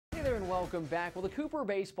welcome back. Well, the Cooper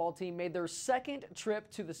baseball team made their second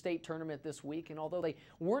trip to the state tournament this week, and although they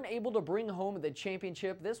weren't able to bring home the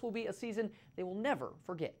championship, this will be a season they will never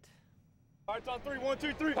forget. All right, it's on 3, 1,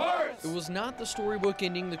 2, 3, Pirates! It was not the storybook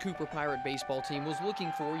ending the Cooper Pirate baseball team was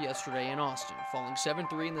looking for yesterday in Austin, falling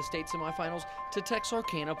 7-3 in the state semifinals to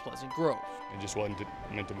Texarkana Pleasant Grove. It just wasn't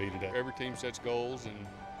meant to be today. Every team sets goals, and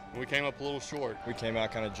we came up a little short. We came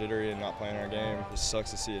out kind of jittery and not playing our game. It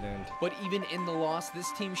sucks to see it end. But even in the loss,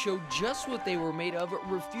 this team showed just what they were made of,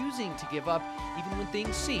 refusing to give up even when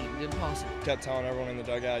things seemed impossible. Kept telling everyone in the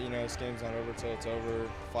dugout, you know, this game's not over till it's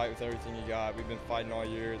over. Fight with everything you got. We've been fighting all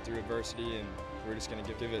year through adversity, and we're just going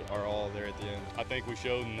to give it our all there at the end. I think we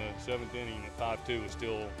showed in the 7th inning that 5-2 was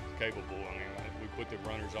still capable. I mean, if we put the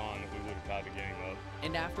runners on, that we would have tied the game up.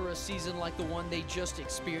 And after a season like the one they just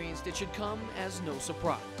experienced, it should come as no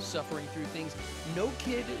surprise. Suffering through things no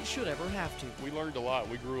kid should ever have to. We learned a lot.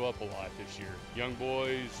 We grew up a lot this year. Young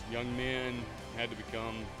boys, young men had to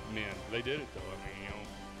become men. They did it, though. I mean, you know,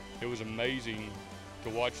 it was amazing to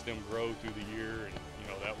watch them grow through the year, and you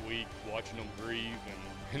know, that week watching them grieve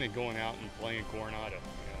and then going out and playing Coronado.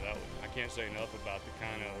 You know, I can't say enough about the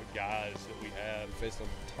kind of guys that we have. We faced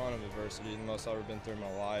a ton of adversity, the most I've ever been through in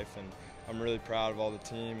my life, and I'm really proud of all the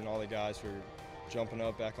team and all the guys for jumping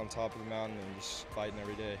up back on top of the mountain and just fighting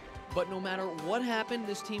every day. But no matter what happened,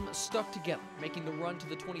 this team stuck together, making the run to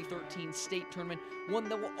the 2013 state tournament one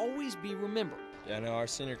that will always be remembered. Yeah, no, our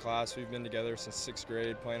senior class, we've been together since 6th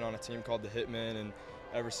grade, playing on a team called the Hitmen, and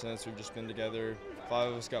ever since we've just been together.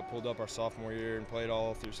 5 of us got pulled up our sophomore year and played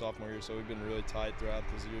all through sophomore year, so we've been really tight throughout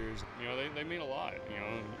those years. You know, they mean a lot.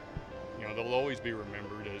 You know, they'll always be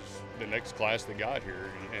remembered as the next class that got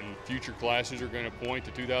here, and future classes are going to point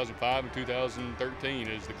to 2005 and 2013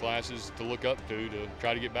 as the classes to look up to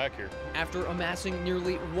try to get back here. After amassing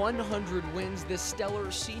nearly 100 wins, this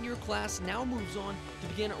stellar senior class now moves on to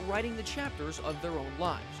begin writing the chapters of their own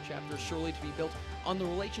lives. Chapters surely to be built on the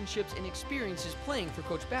relationships and experiences playing for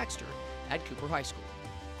Coach Baxter at Cooper High School.